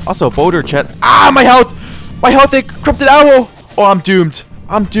amazing. Also, boulder chest. Ah, my health! My health, they corrupted owl! Oh, I'm doomed.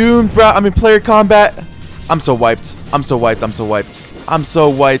 I'm doomed, bro. I'm in player combat. I'm so wiped. I'm so wiped. I'm so wiped. I'm so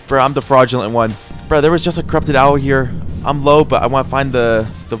wiped, bro. I'm the fraudulent one. Bro, there was just a corrupted owl here. I'm low, but I want to find the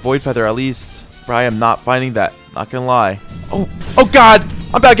void feather at least. Bro, I am not finding that. Not gonna lie. Oh god!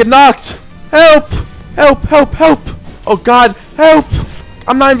 I'm about to get knocked! Help! Help! Help! Help! Oh god! Help!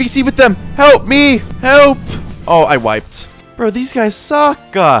 I'm not in VC with them! Help me! Help! Oh, I wiped. Bro, these guys suck!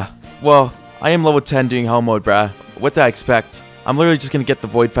 Well, I am level 10 doing hell mode, bruh. What did I expect? I'm literally just gonna get the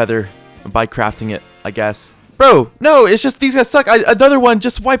void feather by crafting it, I guess. Bro, no, it's just these guys suck. Another one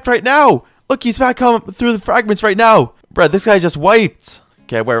just wiped right now. Look, he's back home through the fragments right now. Bro, this guy just wiped.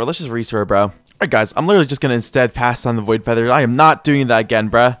 Okay, whatever. Let's just restore, bro. Alright guys, I'm literally just gonna instead pass on the void feather. I am not doing that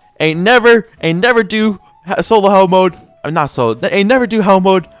again, bruh. Ain't never do solo hell mode. I'm not solo. Ain't never do hell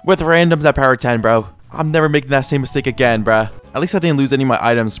mode with randoms at power 10, bro. I'm never making that same mistake again, bruh. At least I didn't lose any of my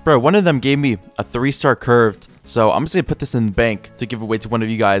items. Bro, one of them gave me a 3-star curved. So I'm just gonna put this in the bank to give away to one of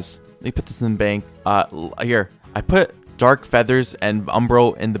you guys. Let me put this in the bank. Here. I put dark feathers and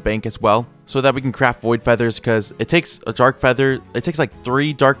umbral in the bank as well, so that we can craft void feathers, because it takes a dark feather. It takes like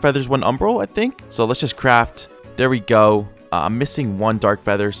 3 dark feathers, 1 umbral, I think. So let's just craft. There we go. I'm missing 1 dark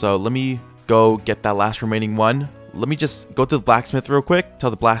feather, so let me go get that last remaining one. Let me just go to the blacksmith real quick. Tell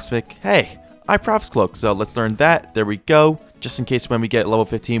the blacksmith, hey, I have Prophet's Cloak. So let's learn that. There we go. Just in case when we get level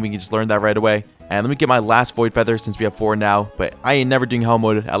 15, we can just learn that right away. And let me get my last void feather since we have 4 now. But I ain't never doing hell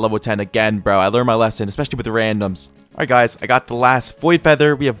mode at level 10 again, bro. I learned my lesson, especially with the randoms. Alright guys, I got the last void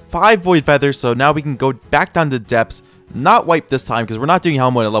feather. We have 5 void feathers, so now we can go back down to the depths. Not wipe this time, because we're not doing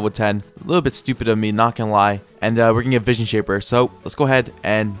hell mode at level 10. A little bit stupid of me, not gonna lie. And we're gonna get Vision Shaper. So let's go ahead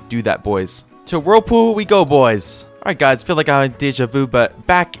and do that, boys. To Whirlpool we go, boys. Alright guys, feel like I have deja vu, but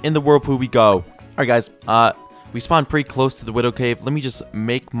back in the Whirlpool we go. Alright guys, we spawned pretty close to the Widow Cave. Let me just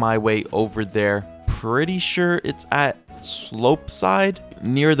make my way over there. Pretty sure it's at slope side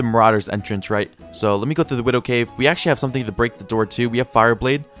near the Marauders entrance, right? So let me go through the Widow Cave. We actually have something to break the door too. We have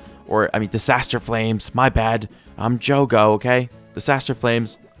Fireblade, or I mean Disaster Flames. My bad. I'm JOGO, okay? Disaster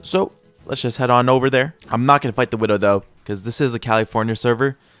Flames. So let's just head on over there. I'm not gonna fight the Widow though, because this is a California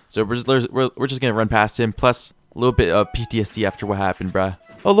server. So we're just gonna run past him. Plus a little bit of PTSD after what happened, bruh.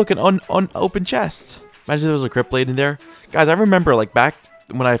 Oh look, an unopened chest. Imagine there was a Crypt Blade in there. Guys, I remember like back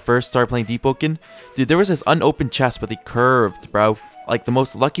when I first started playing Deepwoken, dude, there was this unopened chest, but they curved, bro. Like the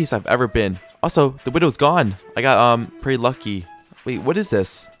most luckiest I've ever been. Also, the Widow's gone. I got pretty lucky. Wait, what is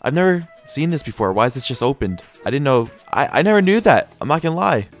this? I've never seen this before. Why is this just opened? I didn't know. I never knew that. I'm not gonna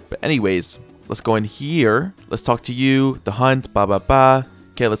lie. But anyways, let's go in here. Let's talk to you. The hunt. Ba ba ba.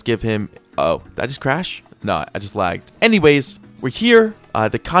 Okay, let's give him. Oh, did I just crash? No, I just lagged. Anyways, we're here,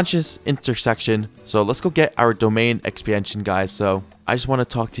 the conscious intersection. So let's go get our domain expansion, guys. So I just want to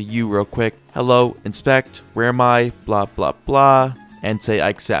talk to you real quick. Hello, inspect, where am I? Blah, blah, blah. And say I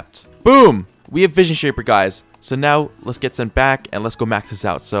accept. Boom! We have Vision Shaper, guys. So now let's get sent back and let's go max this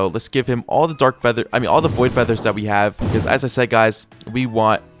out. So let's give him all the all the void feathers that we have. Because as I said, guys, we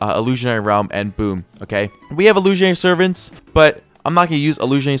want illusionary realm and boom. Okay. We have illusionary servants, but I'm not going to use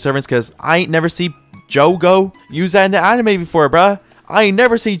illusionary servants because I ain't never see JOGO use that in the anime before, bruh. I ain't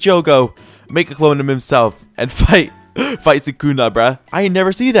never see JOGO make a clone of himself and fight Sukuna, bruh. I ain't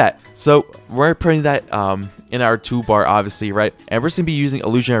never see that. So we're putting that in our toolbar, obviously, right? And we're just gonna be using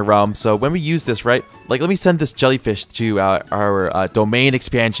illusionary realm. So when we use this, right, like, let me send this jellyfish to our domain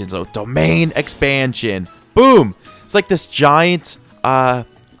expansion. So domain expansion, boom. It's like this giant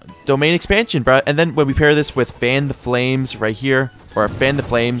domain expansion, bro. And then when we pair this with fan the flames right here, or fan the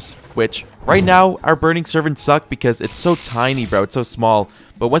flames, which right now our burning servants suck because it's so tiny, bro. It's so small.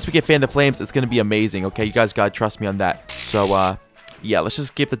 But once we get fan the flames, it's gonna be amazing. Okay, you guys gotta trust me on that. So yeah, let's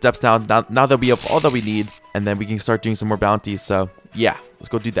just keep the depths down now that we have all that we need, and then we can start doing some more bounties. So yeah, let's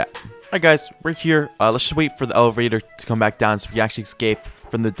go do that. Alright, guys, we're here. Let's just wait for the elevator to come back down so we actually escape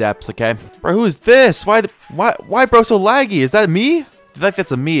from the depths. Okay, bro, who is this? Why bro so laggy? Is that me? I think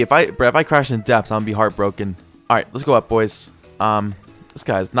that's a me. If I crash in the depths, I'm gonna be heartbroken. All right, let's go up, boys. This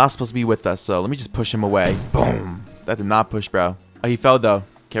guy's not supposed to be with us, so let me just push him away. Boom. That did not push, bro. Oh, he fell though.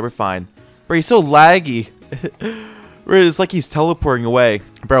 Okay, we're fine. Bro, he's so laggy. It's like he's teleporting away.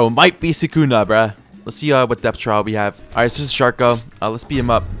 Bro, it might be Sukuna, bro. Let's see what depth trial we have. All right, this is Sharko. Let's beat him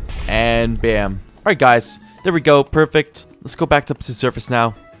up, and bam. All right, guys. There we go. Perfect. Let's go back up to the surface now.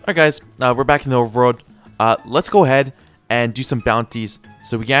 All right, guys. We're back in the overworld. Let's go ahead and do some bounties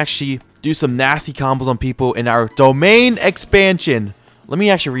so we can actually do some nasty combos on people in our domain expansion. Let me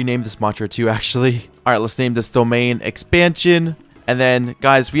actually rename this mantra too, actually. All right, let's name this domain expansion. And then,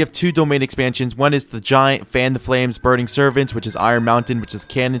 guys, we have two domain expansions. One is the giant fan the flames burning servants, which is Iron Mountain, which is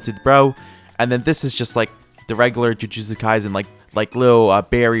canon to the bro. And then this is just like the regular Jujutsu Kaisen, like little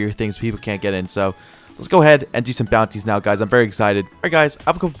barrier things people can't get in. So let's go ahead and do some bounties now, guys. I'm very excited. All right, guys, I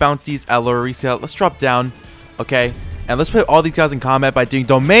have a couple bounties at lower resale. Let's drop down, okay? And let's put all these guys in combat by doing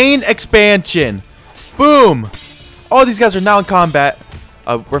domain expansion. Boom! All these guys are now in combat.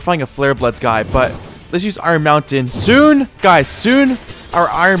 We're fighting a Flare Bloods guy, but let's use Iron Mountain. Soon, guys, soon our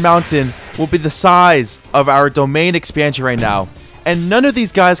Iron Mountain will be the size of our domain expansion right now. And none of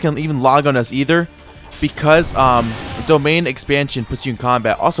these guys can even log on us either, because domain expansion puts you in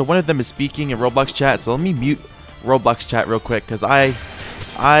combat. Also, one of them is speaking in Roblox chat, so let me mute Roblox chat real quick, because I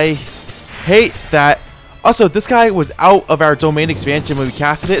hate that. Also, this guy was out of our domain expansion when we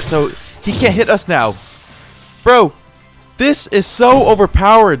casted it, so he can't hit us now. Bro, this is so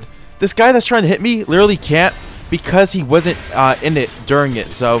overpowered. This guy that's trying to hit me literally can't because he wasn't in it during it.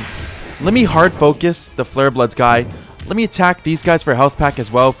 So let me hard focus the Flare Bloods guy. Let me attack these guys for a health pack as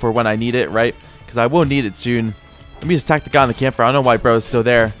well for when I need it, right? Because I will need it soon. Let me just attack the guy on the campfire. I don't know why bro is still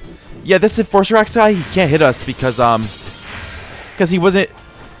there. Yeah, this Enforcer Axe guy, he can't hit us because he wasn't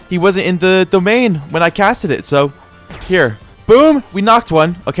in the domain when I casted it. So here, boom, we knocked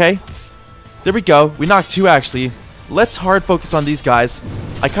one. Okay, there we go. We knocked two actually. Let's hard focus on these guys.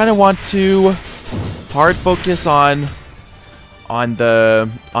 I kind of want to hard focus on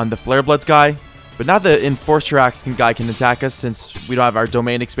the Flare Bloods guy, but now the Enforcer Axe guy can attack us since we don't have our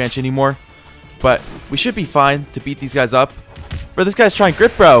domain expansion anymore. But we should be fine to beat these guys up. Bro, this guy's trying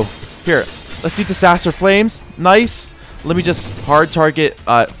grip, bro. Here, let's do Disaster Flames. Nice. Let me just hard target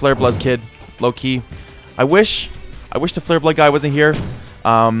Flare Bloods kid, low key. I wish the Flare Blood guy wasn't here.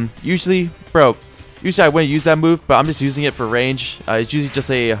 Usually I wouldn't use that move, but I'm just using it for range. It's usually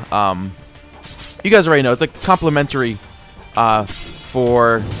just a you guys already know, it's like complimentary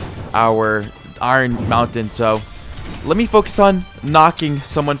for our Iron Mountain. So let me focus on knocking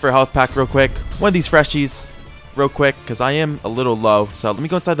someone for a health pack real quick. One of these freshies real quick, because I am a little low. So let me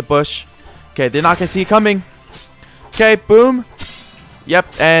go inside the bush. Okay, they're not gonna see it coming. Okay, boom. Yep,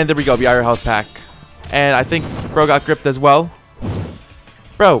 and there we go. We got our health pack. And I think bro got gripped as well.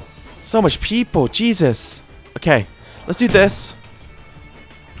 Bro, so much people. Jesus. Okay, let's do this.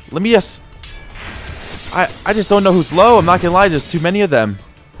 Let me just... I just don't know who's low. I'm not gonna lie. There's too many of them.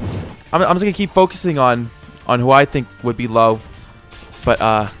 I'm just gonna keep focusing on who I think would be low.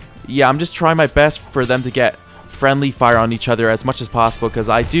 But, yeah, I'm just trying my best for them to get friendly fire on each other as much as possible. Because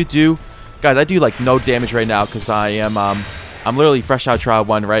I do... Guys, I do, like, no damage right now. Because I am, I'm literally fresh out Trial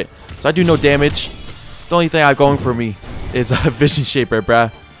 1, right? So I do no damage. The only thing I have going for me is a Vision Shaper,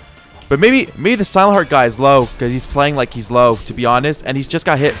 bruh. But maybe the Silent Heart guy is low. Because he's playing like he's low, to be honest. And he's just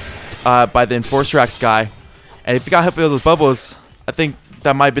got hit by the Enforcer Axe guy. And if you got hit with those bubbles, I think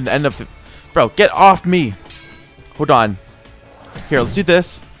that might have been the end of it. Bro, get off me. Hold on. Here, let's do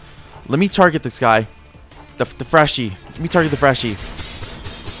this. Let me target this guy. The freshie. Let me target the freshie.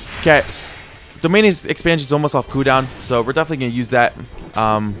 Okay. Domain expansion is almost off cooldown, so we're definitely going to use that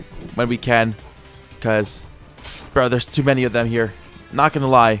when we can. Because, bro, there's too many of them here. Not going to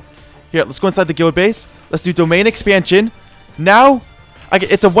lie. Here, let's go inside the guild base. Let's do domain expansion. Now,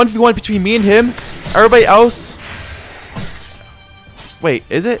 it's a 1v1 between me and him. Everybody else. Wait,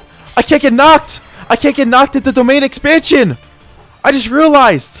 is it? I can't get knocked. I can't get knocked at the domain expansion. I just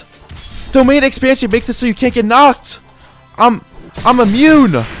realized. Domain expansion makes it so you can't get knocked. I'm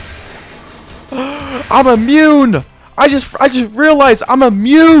immune. I'm immune. I just realized I'm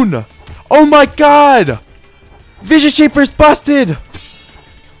immune. Oh my god. Vision Shaper's busted.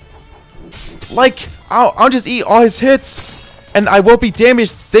 Like, I'll just eat all his hits and I won't be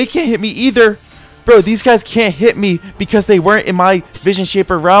damaged. They can't hit me either. Bro, these guys can't hit me because they weren't in my Vision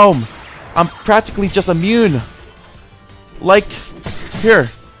Shaper realm. I'm practically just immune. Like, here.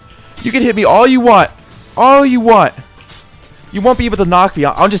 You can hit me all you want. All you want. You won't be able to knock me.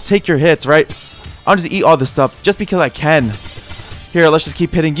 I'll just take your hits, right? I'll just eat all this stuff just because I can. Here, let's just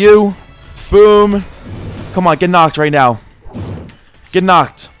keep hitting you. Boom. Come on, get knocked right now. Get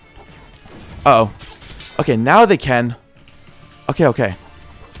knocked. Uh-oh. Okay, now they can. Okay, okay.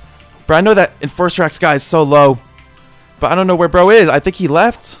 Bro, I know that Enforce Tracks guy is so low. But I don't know where bro is. I think he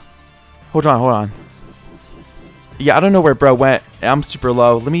left. Hold on, hold on. Yeah, I don't know where bro went. I'm super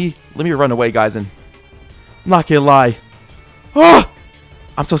low. Let me run away, guys, and I'm not gonna lie. Oh!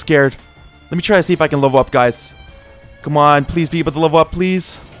 I'm so scared. Let me try to see if I can level up, guys. Come on, please be able to level up,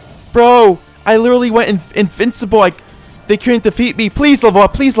 please. Bro, I literally went invincible. They couldn't defeat me. Please level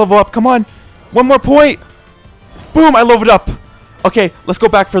up. Please level up. Come on. One more point. Boom, I leveled up. Okay, let's go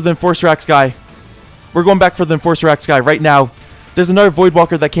back for the Enforcer Axe guy. We're going back for the Enforcer Axe guy right now. There's another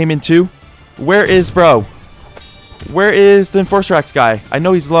Voidwalker that came in too. Where is bro? Where is the Enforcer Axe guy? I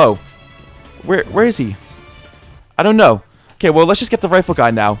know he's low. Where is he? I don't know. Okay, well, let's just get the rifle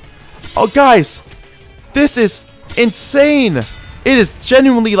guy now. Oh, guys. This is insane. It is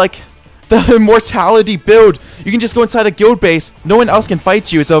genuinely like the immortality build. You can just go inside a guild base. No one else can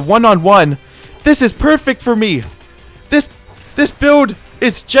fight you. It's a one-on-one. This is perfect for me. This build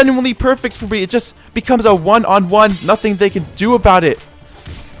is genuinely perfect for me. It just becomes a one-on-one. Nothing they can do about it.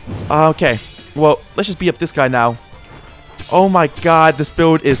 Okay. Well, let's just beat up this guy now. Oh my god, this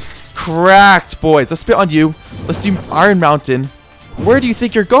build is cracked, boys. Let's spit on you. Let's do Iron Mountain. Where do you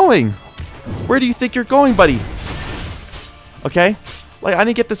think you're going? Where do you think you're going, buddy? Okay. Like, I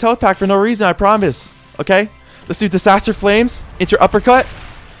didn't get this health pack for no reason, I promise. Okay. Let's do Disaster Flames into uppercut.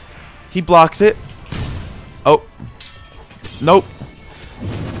 He blocks it. Oh. Nope.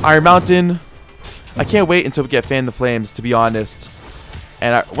 Iron Mountain. I can't wait until we get Fan the Flames, to be honest.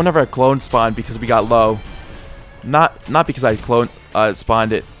 And whenever I clone spawn because we got low. Not because I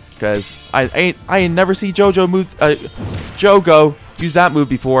spawned it. Because I ain't never see JOGO use that move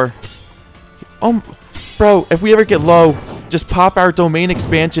before. Bro, if we ever get low, just pop our domain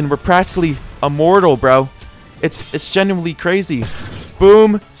expansion. We're practically immortal, bro. It's genuinely crazy.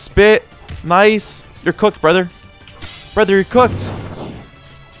 Boom, spit, nice. You're cooked, brother. Brother, you're cooked.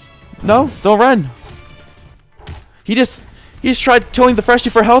 No, don't run. He just tried killing the freshie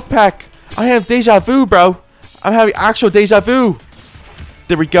for health pack. I have deja vu, bro. I'm having actual deja vu.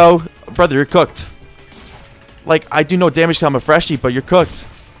 There we go. Brother, you're cooked. Like, I do no damage to I'm a freshie, but you're cooked.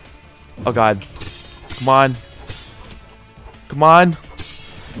 Oh, God. Come on. Come on.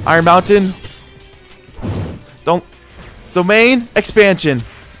 Iron Mountain. Don't. Domain expansion.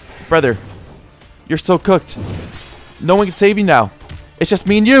 Brother, you're so cooked. No one can save you now. It's just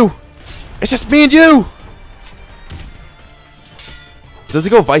me and you. It's just me and you. Does it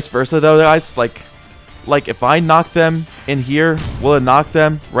go vice versa, though, guys? Like if I knock them in here, will it knock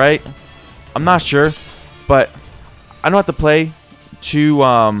them, right? I'm not sure, but I don't have to play too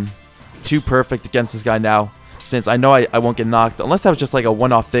perfect against this guy now, since I know I won't get knocked, unless that was just like a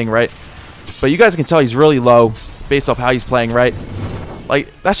one-off thing, right? But you guys can tell he's really low based off how he's playing, right?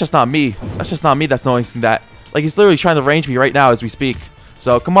 Like, that's just not me. That's just not me that's noticing that. Like, he's literally trying to range me right now as we speak.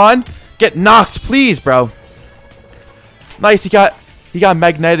 So, come on. Get knocked, please, bro. Nice, he got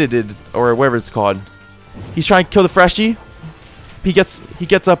magneted, or whatever it's called. He's trying to kill the freshie. He gets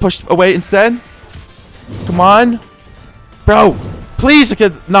pushed away instead. Come on. Bro, please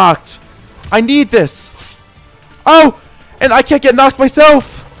get knocked. I need this. Oh, and I can't get knocked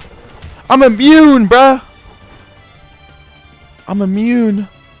myself. I'm immune, bruh. I'm immune.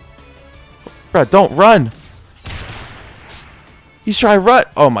 Bruh, don't run. He's trying to run.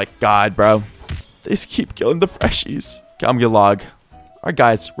 Oh my god, bro. They just keep killing the freshies. Okay, I'm gonna log. Alright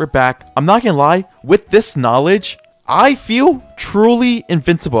guys, we're back. I'm not gonna lie, with this knowledge, I feel truly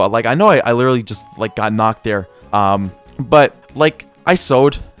invincible. Like, I know I literally just, like, got knocked there. But, like, I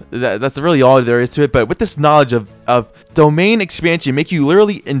sewed. That's really all there is to it. But with this knowledge of domain expansion, make you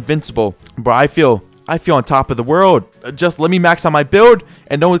literally invincible. Bro, I feel on top of the world. Just let me max out my build,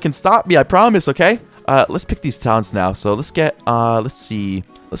 and no one can stop me, I promise, okay? Let's pick these talents now. So let's get, let's see.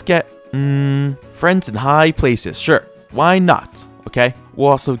 Let's get, friends in high places. Sure, why not? Okay, we'll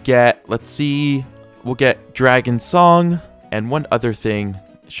also get, let's see. We'll get Dragon Song, and one other thing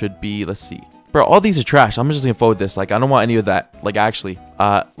should be, let's see. Bro, all these are trash. I'm just gonna forward this. Like, I don't want any of that. Like, actually.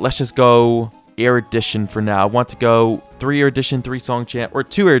 Let's just go Air Edition for now. I want to go 3 Air Edition, 3 Song Chant, or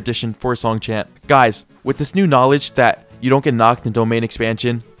 2 Air Edition, 4 Song Chant. Guys, with this new knowledge that you don't get knocked in domain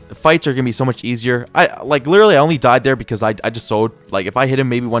expansion, the fights are gonna be so much easier. Like, literally, I only died there because I just sold. Like, if I hit him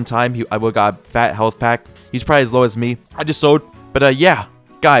maybe one time, I would've got a fat health pack. He's probably as low as me. I just sold. But, yeah.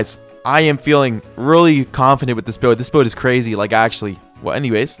 Guys, I am feeling really confident with this build. This build is crazy, like, actually. Well,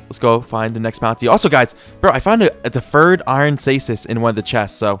 anyways, let's go find the next bounty. Also, guys, bro, I found a deferred iron stasis in one of the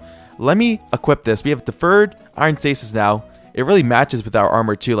chests. So, let me equip this. We have deferred iron stasis now. It really matches with our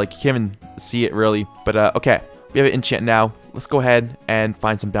armor, too. Like, you can't even see it, really. But, okay. We have an enchant now. Let's go ahead and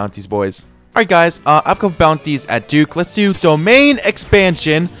find some bounties, boys. Alright, guys. Upcoming bounties at Duke. Let's do domain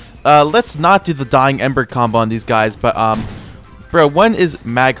expansion. Let's not do the Dying Ember combo on these guys. But, bro, one is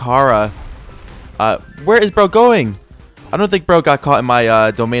Maghara. Where is bro going? I don't think bro got caught in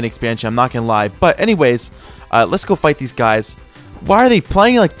my domain expansion. I'm not gonna lie. But anyways, let's go fight these guys. Why are they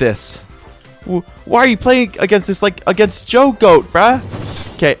playing like this? Why are you playing against this like against JOGO,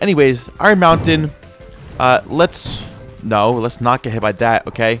 bruh? Okay, anyways, Iron Mountain. Let's not get hit by that,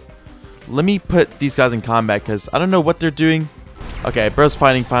 okay? Let me put these guys in combat because I don't know what they're doing. Okay, bro's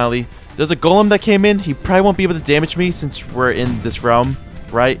fighting finally. There's a golem that came in. He probably won't be able to damage me since we're in this realm,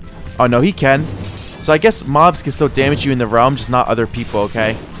 right? Oh, no, he can. So I guess mobs can still damage you in the realm, just not other people,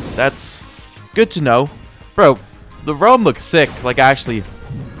 okay? That's good to know. Bro, the realm looks sick, like, actually.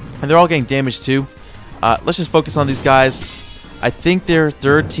 And they're all getting damaged, too. Let's just focus on these guys. I think their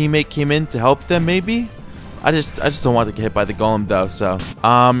third teammate came in to help them, maybe? I just don't want to get hit by the golem, though, so.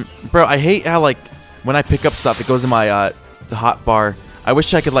 Bro, I hate how, like, when I pick up stuff, it goes in my, the hot bar. I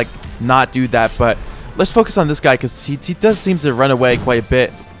wish I could, like, not do that, but let's focus on this guy, because he does seem to run away quite a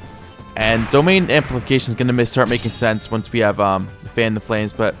bit. And domain amplification is going to start making sense once we have Fan the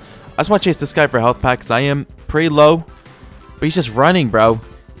Flames. But I just want to chase this guy for a health pack because I am pretty low. But he's just running, bro.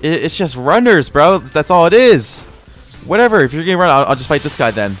 It's just runners, bro. That's all it is. Whatever. If you're going to run, I'll just fight this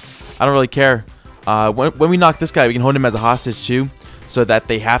guy then. I don't really care. When we knock this guy, we can hold him as a hostage too. So that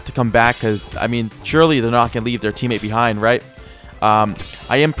they have to come back because, I mean, surely they're not going to leave their teammate behind, right? I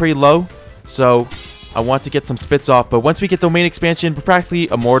am pretty low. So I want to get some spits off, but once we get domain expansion, we're practically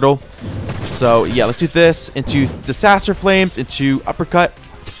immortal. So yeah, let's do this into Disaster Flames, into Uppercut.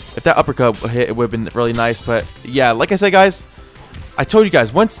 If that uppercut hit, it would have been really nice. But yeah, like I said, guys, I told you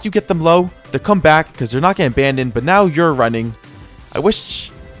guys, once you get them low, they'll come back because they're not getting abandoned. But now you're running. I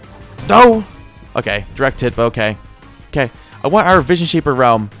wish... No! Okay, direct hit, but okay. Okay, I want our Vision Shaper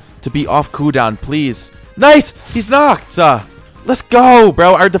Realm to be off cooldown, please. Nice! He's knocked! Let's go,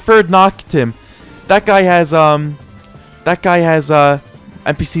 bro. Our deferred knocked him. That guy has NPCs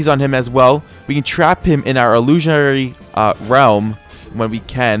on him as well. We can trap him in our illusionary realm when we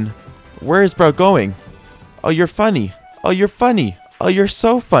can. Where is bro going? Oh, you're funny. Oh, you're funny. Oh, you're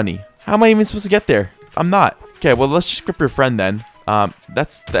so funny. How am I even supposed to get there? I'm not. Okay, well, let's just grip your friend then.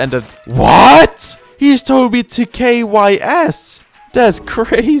 That's the end of... What? He just told me to KYS. That's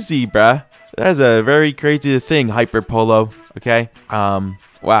crazy, bruh. That is a very crazy thing, Hyper Polo. Okay?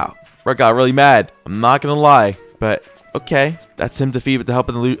 Wow. Bro got really mad. I'm not gonna lie. But, okay. That's him defeated with the help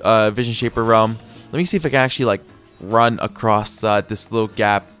of the Vision Shaper Realm. Let me see if I can actually, like, run across this little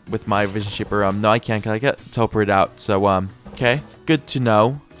gap with my Vision Shaper Realm. No, I can't, because I get teleported out. So, okay. Good to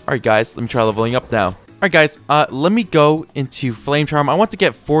know. Alright, guys. Let me try leveling up now. Alright, guys. Let me go into Flame Charm. I want to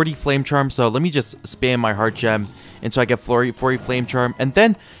get 40 Flame Charm, so let me just spam my Heart Gem until I get 40 Flame Charm. And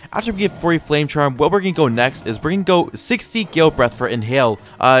then, after we get 40 Flame Charm, what we're going to go next is we're going to go 60 Gale Breath for Inhale.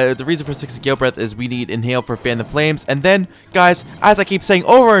 The reason for 60 Gale Breath is we need Inhale for Fan the Flames. And then, guys, as I keep saying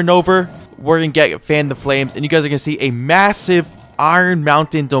over and over, we're going to get Fan the Flames. And you guys are going to see a massive Iron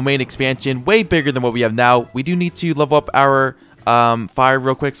Mountain domain expansion, way bigger than what we have now. We do need to level up our fire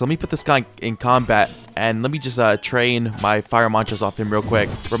real quick. So let me put this guy in combat. And let me just train my fire mantras off him real quick.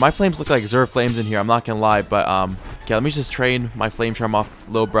 Where my flames look like Xur flames in here, I'm not going to lie. But, Okay, let me just train my flame charm off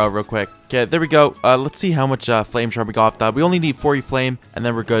low brow real quick. Okay, there we go. Let's see how much flame charm we got off that. We only need 40 flame, and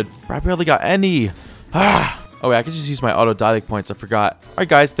then we're good. I barely got any. Oh wait, I could just use my auto dialect points. I forgot. All right,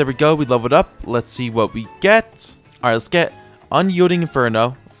 guys, there we go. We leveled up. Let's see what we get. All right, let's get Unyielding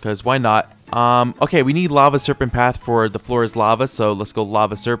Inferno, because why not? Okay, we need Lava Serpent Path for the floor is lava, so let's go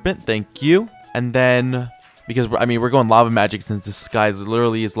Lava Serpent. Thank you. And then, because, I mean, we're going Lava Magic since this sky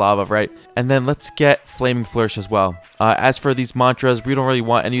literally is lava, right? And then let's get Flaming Flourish as well. As for these mantras, we don't really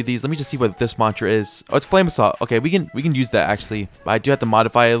want any of these. Let me just see what this mantra is. Oh, it's Flame Assault. Okay, we can use that, actually. But I do have to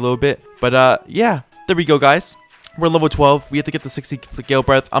modify it a little bit. But, yeah, there we go, guys. We're level 12. We have to get the 60 Gale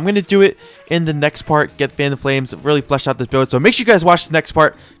Breath. I'm going to do it in the next part. Get Fan the Flames. Really flesh out this build. So make sure you guys watch the next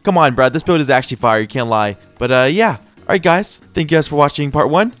part. Come on, Brad. This build is actually fire. You can't lie. But, yeah. Alright, guys. Thank you guys for watching part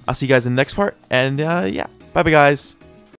 1. I'll see you guys in the next part. And, yeah. Bye-bye, guys.